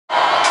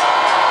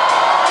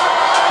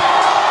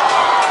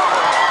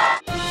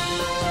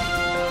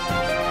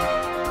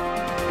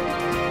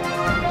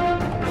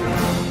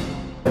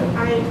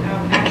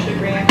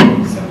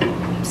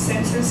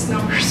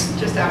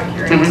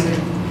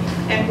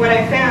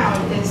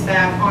found is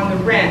that on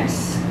the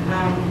rents,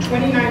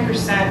 29%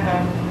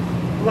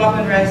 of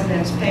Loveland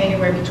residents pay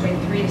anywhere between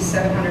 $300 to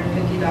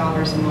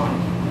 $750 a month.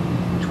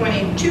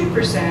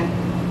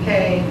 22%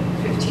 pay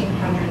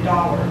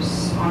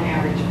 $1,500 on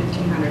average,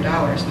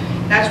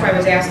 $1,500. That's why I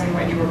was asking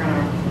what you were going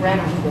to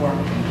rent them for.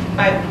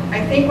 But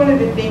I think one of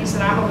the things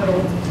that I'm a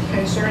little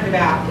concerned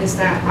about is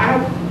that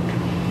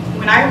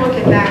when I look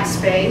at that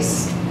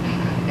space,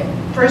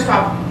 first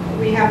off,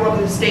 we have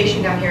Loveland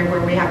Station down here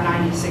where we have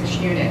 96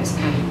 units.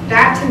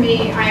 That to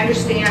me, I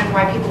understand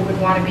why people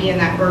would want to be in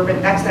that urban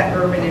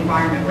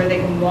environment where they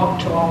can walk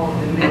to all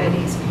of the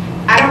amenities.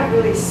 I don't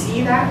really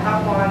see that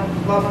up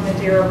on Loveland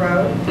Madeira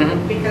Road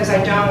because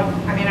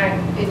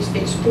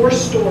it's 4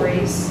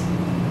 stories.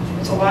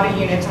 It's a lot of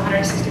units,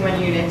 161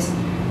 units.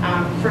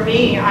 For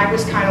me, I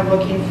was kind of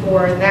looking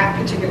for that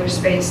particular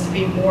space to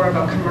be more of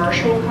a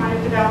commercial kind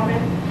of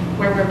development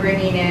where we're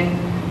bringing in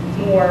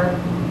more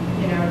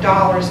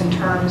dollars in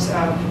terms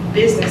of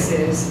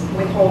businesses,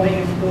 withholding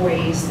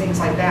employees, things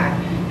like that.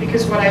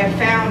 Because what I have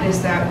found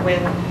is that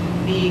with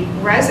the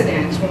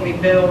residents, when we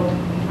build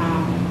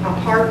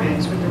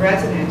apartments with the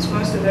residents,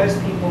 most of those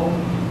people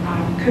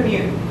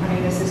commute. I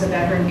mean, this is a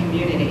veteran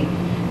community.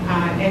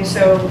 And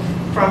so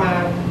from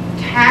a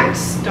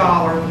tax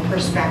dollar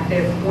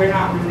perspective, we're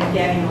not really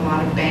getting a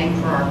lot of bang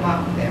for our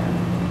buck there.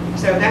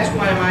 So that's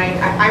one of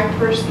I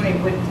personally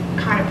would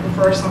kind of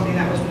prefer something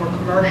that was more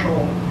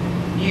commercial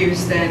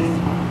use than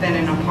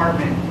an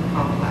apartment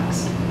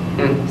complex.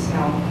 So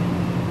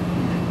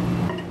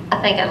I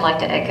think I'd like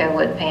to echo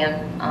what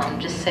Pam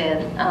just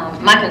said.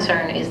 My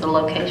concern is the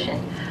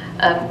location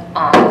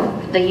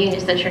of the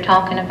units that you're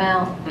talking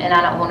about, and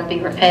I don't want to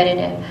be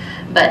repetitive,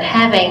 but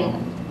having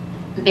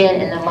been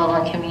in the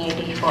Loveland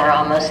community for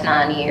almost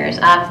 9 years,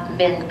 I've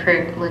been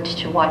privileged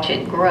to watch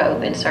it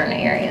grow in certain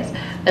areas.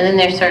 But then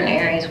there's certain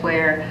areas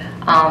where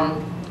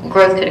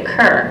growth could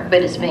occur,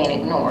 but it's being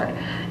ignored.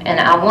 And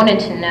I wanted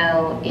to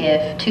know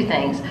if 2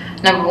 things.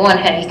 Number 1,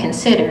 have you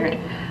considered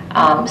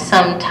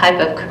some type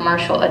of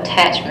commercial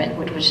attachment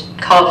which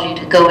would cause you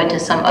to go into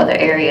some other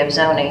area of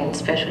zoning,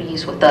 special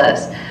use with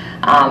us?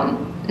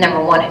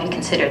 Number 1, have you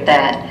considered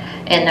that?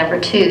 And number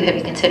 2, have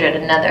you considered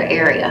another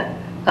area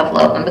of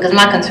Loveland? Because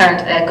my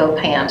concerns echo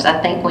Pam's.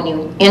 I think when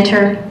you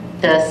enter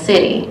the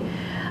city,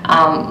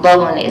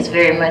 Loveland is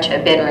very much a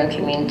bedroom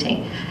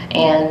community.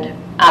 And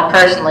I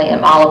personally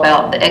am all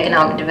about the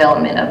economic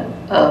development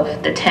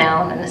of the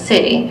town and the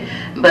city,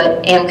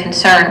 but am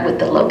concerned with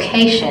the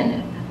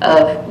location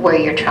of where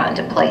you're trying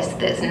to place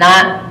this,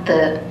 not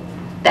the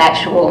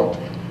actual...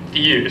 The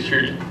use,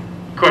 your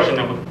question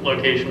of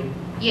location?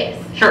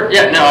 Yes. Sure,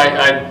 yeah, no,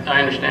 I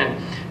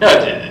understand. No,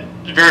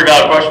 it's a very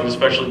valid question,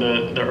 especially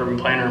the urban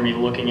planner and me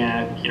looking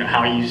at,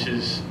 how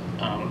uses,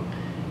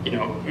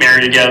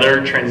 marry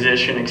together,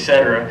 transition,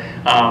 etc.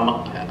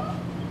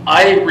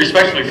 I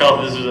respectfully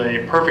felt this was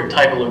a perfect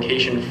type of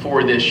location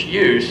for this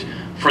use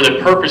for the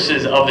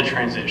purposes of the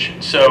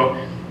transition. So,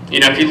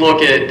 if you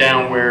look at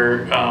down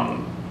where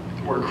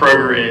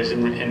Kroger is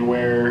and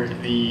where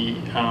the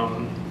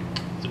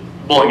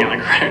bowling alley,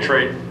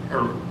 right?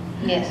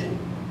 Yes.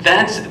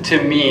 That's,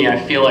 to me, I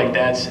feel like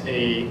that's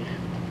a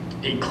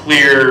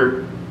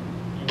clear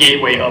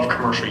gateway of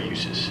commercial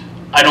uses.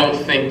 I don't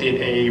think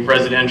that a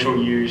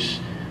residential use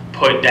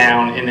put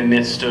down in the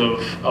midst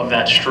of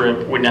that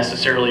strip would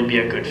necessarily be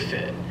a good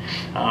fit.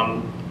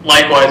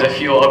 Likewise, I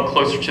feel up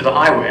closer to the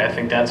highway. I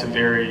think that's a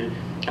very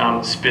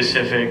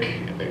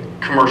specific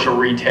commercial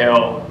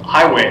retail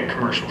highway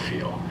commercial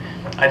feel.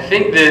 I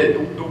think that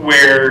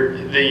where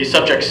the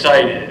subject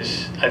site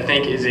is, I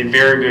think is a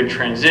very good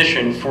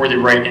transition for the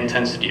right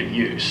intensity of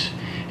use.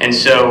 And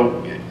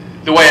so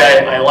the way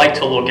I like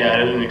to look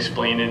at it and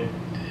explain it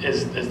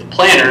as the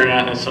planner,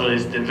 not necessarily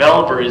as the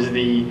developer, is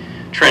the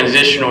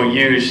transitional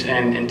use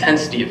and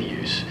intensity of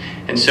use.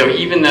 And so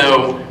even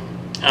though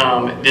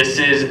this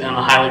is in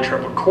a highly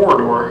traveled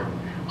corridor,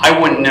 I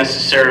wouldn't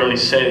necessarily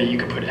say that you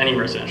could put any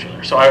residential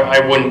there. So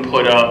I wouldn't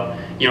put up,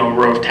 a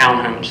row of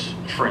townhomes,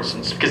 for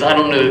instance, because I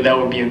don't know that that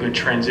would be a good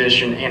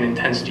transition and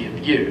intensity of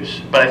use.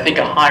 But I think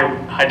a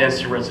high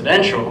density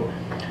residential,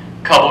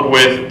 coupled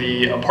with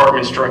the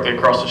apartments directly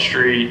across the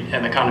street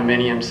and the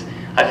condominiums,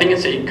 I think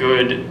it's a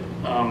good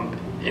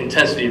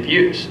intensity of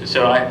use.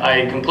 So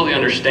I completely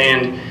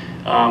understand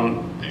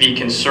the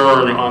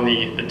concern on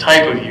the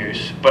type of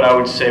use, but I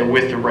would say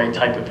with the right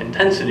type of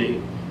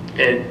intensity,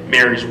 it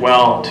marries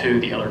well to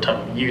the other type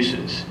of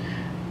uses.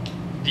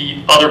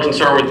 The other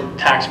concern with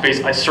tax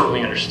base, I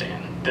certainly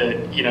understand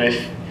that,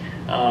 if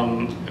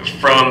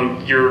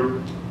from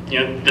your,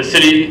 the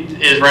city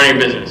is running a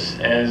business.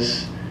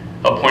 As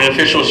appointed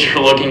officials, you're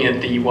looking at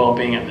the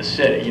well-being of the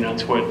city.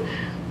 It's what,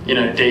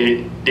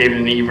 David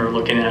and Eve are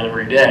looking at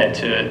every day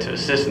to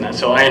assist in that.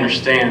 So I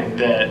understand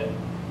that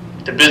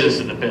the business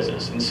is the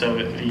business, and so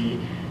the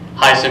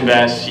highest and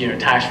best,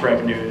 tax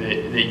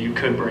revenue that you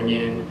could bring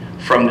in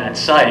from that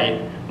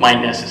site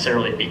might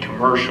necessarily be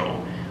commercial.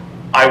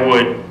 I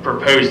would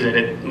propose that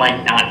it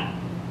might not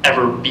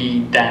ever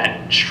be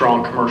that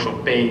strong commercial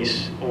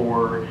base,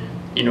 or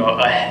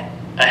a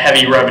a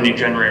heavy revenue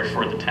generator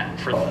for the town.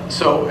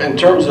 So in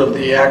terms of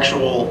the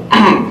actual,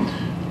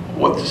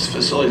 what this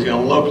facility is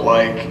going to look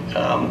like,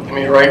 I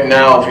mean, right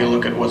now, if you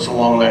look at what's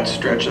along that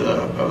stretch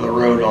of the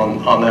road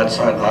on that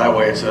side of the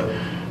highway, it's a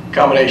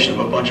combination of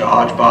a bunch of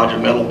hodgepodge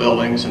of metal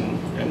buildings and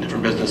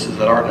different businesses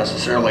that aren't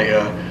necessarily,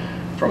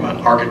 from an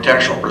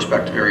architectural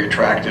perspective, very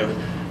attractive.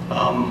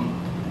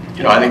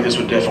 You know, I think this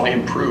would definitely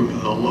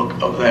improve the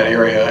look of that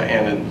area,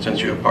 and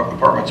since you have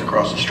apartments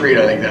across the street,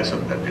 I think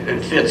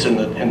it fits in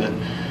the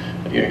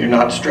you know, you're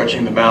not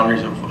stretching the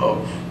boundaries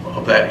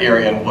of that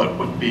area and what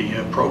would be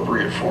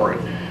appropriate for it.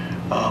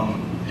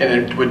 And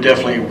it would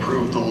definitely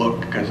improve the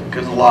look,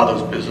 because a lot of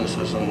those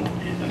businesses, and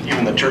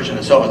even the church in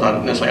itself is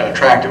not necessarily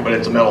unattractive, but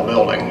it's a metal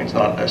building. It's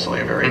not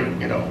necessarily a very,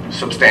 you know,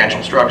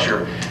 substantial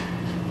structure.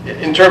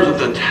 In terms of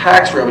the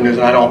tax revenues,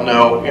 and I don't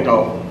know, you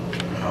know,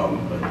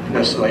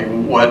 necessarily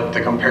what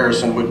the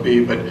comparison would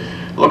be, but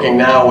looking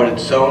now what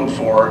it's zoned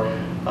for,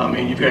 I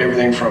mean, you've got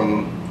everything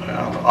from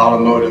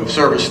automotive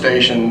service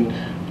station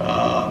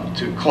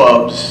to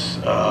clubs,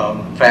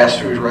 fast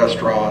food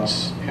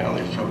restaurants, you know,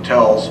 there's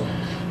hotels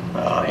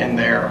in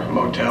there,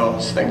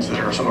 motels, things that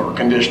are, some are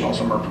conditional,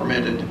 some are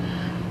permitted.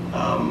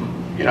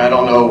 You know, I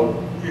don't know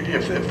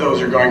if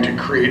those are going to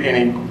create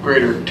any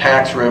greater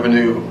tax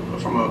revenue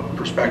from a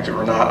perspective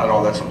or not. I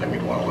don't know if that's something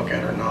we'd want to look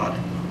at or not.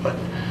 But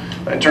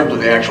in terms of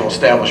the actual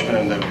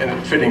establishment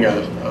and fitting a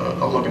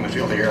look and the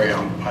feel of the area,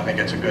 I think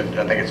it's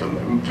a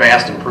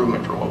vast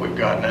improvement for what we've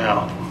got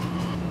now.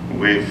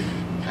 We've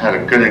had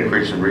a good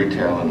increase in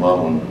retail in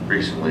Loveland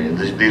recently, and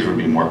these would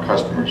be more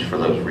customers for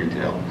those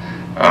retail.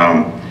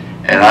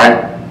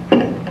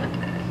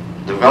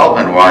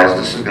 Development-wise,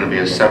 this is going to be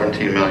a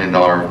 $17 million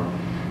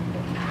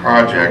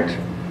project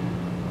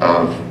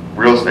of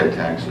real estate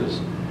taxes,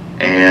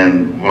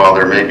 and while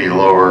there may be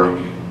lower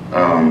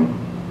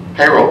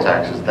payroll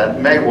taxes,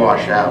 that may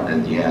wash out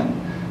in the end.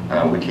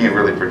 We can't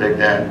really predict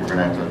that. We're going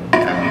to have to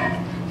kind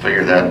of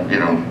figure that, you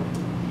know,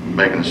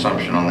 make an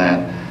assumption on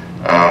that.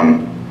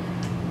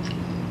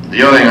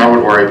 The only thing I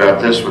would worry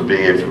about this would be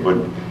if it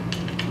would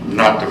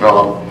not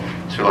develop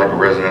to like a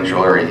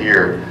residential area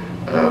here.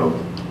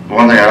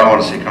 One thing I don't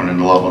want to see coming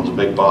into Loveland is a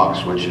big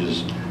box, which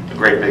is a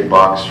great big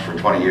box for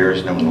 20 years,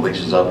 and then when the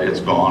lease is up, it's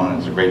gone, and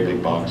it's a great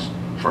big box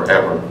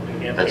forever.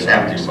 That's an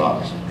empty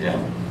box. Yeah.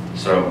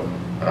 So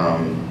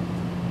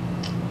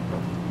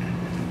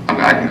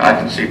I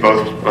can see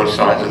both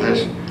sides of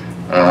this,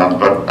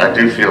 but I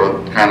do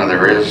feel that kind of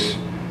there is.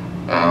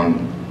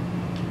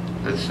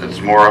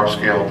 It's more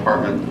upscale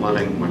apartment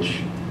living,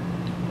 which,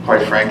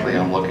 quite frankly,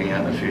 I'm looking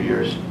at in a few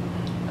years.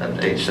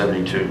 At age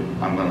 72,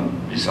 I'm going to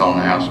be selling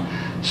the house.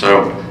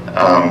 So,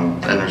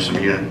 and there's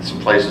some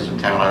places in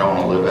town I don't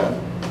want to live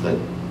at, that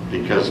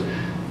because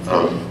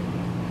of,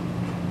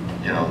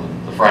 you know,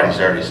 the Friday,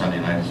 Saturday, Sunday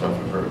night stuff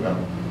I've heard about.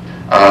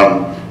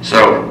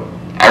 So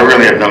I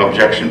really have no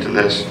objection to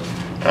this.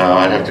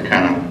 I'd have to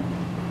kind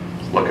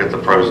of look at the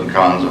pros and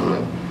cons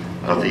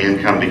of the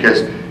income,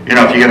 because, you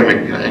know, if you get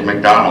a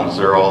McDonald's,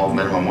 they're all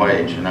minimum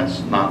wage, and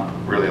that's not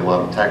really a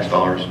lot of tax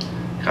dollars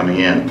coming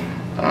in.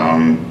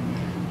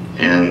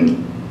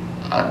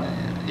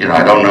 You know,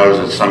 I don't know if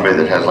it's somebody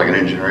that has like an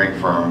engineering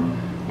firm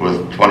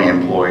with 20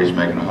 employees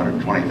making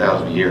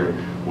 $120,000 a year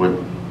would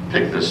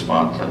pick this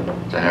spot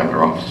to have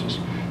their offices.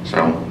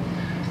 So,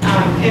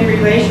 in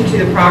relation to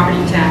the property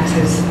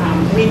taxes,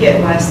 we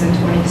get less than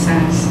 20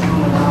 cents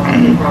on the dollar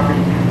in property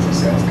taxes,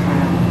 so it's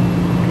kind of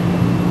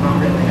not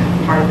really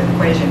a part of the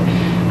equation.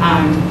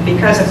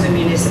 Because of the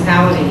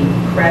municipality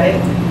credit,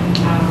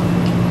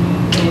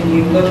 and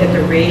you look at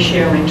the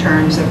ratio in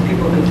terms of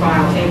people who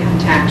file income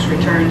tax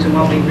returns and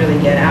what we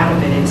really get out of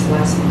it, it's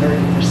less than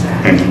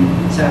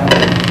 30%. So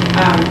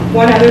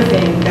one other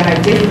thing that I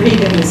did read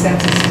in the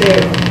census too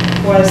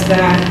was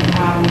that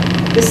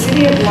the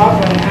city of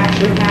Loveland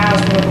actually has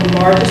one of the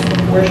largest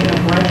proportion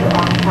of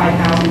renter-occupied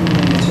housing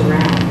units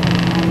around.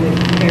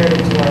 Compared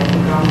to like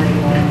Montgomery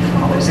and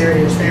all those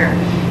areas there.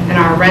 And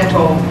our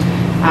rental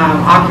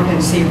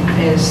occupancy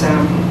is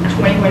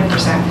 21%,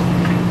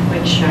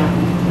 which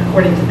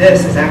according to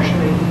this is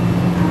actually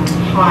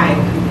high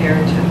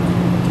compared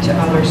to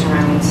other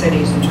surrounding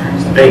cities in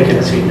terms of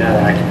vacancy, not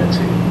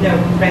occupancy. No,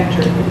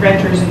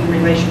 renters in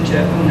relation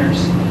to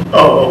owners.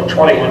 Oh,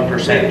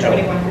 21%.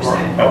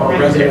 21% are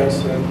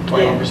residents, and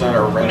 21%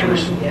 are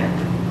renters. Yeah,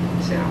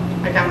 so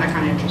I found that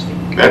kind of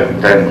interesting.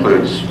 that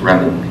includes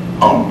rented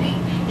homes.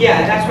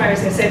 Yeah, that's what I was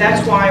going to say.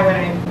 That's why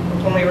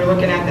when we were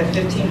looking at the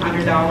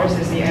 $1,500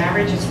 as the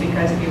average, it's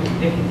because if you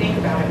think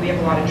about it, we have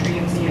a lot of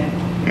transient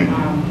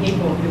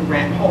people who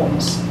rent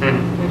homes,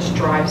 which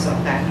drives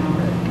up that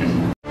number.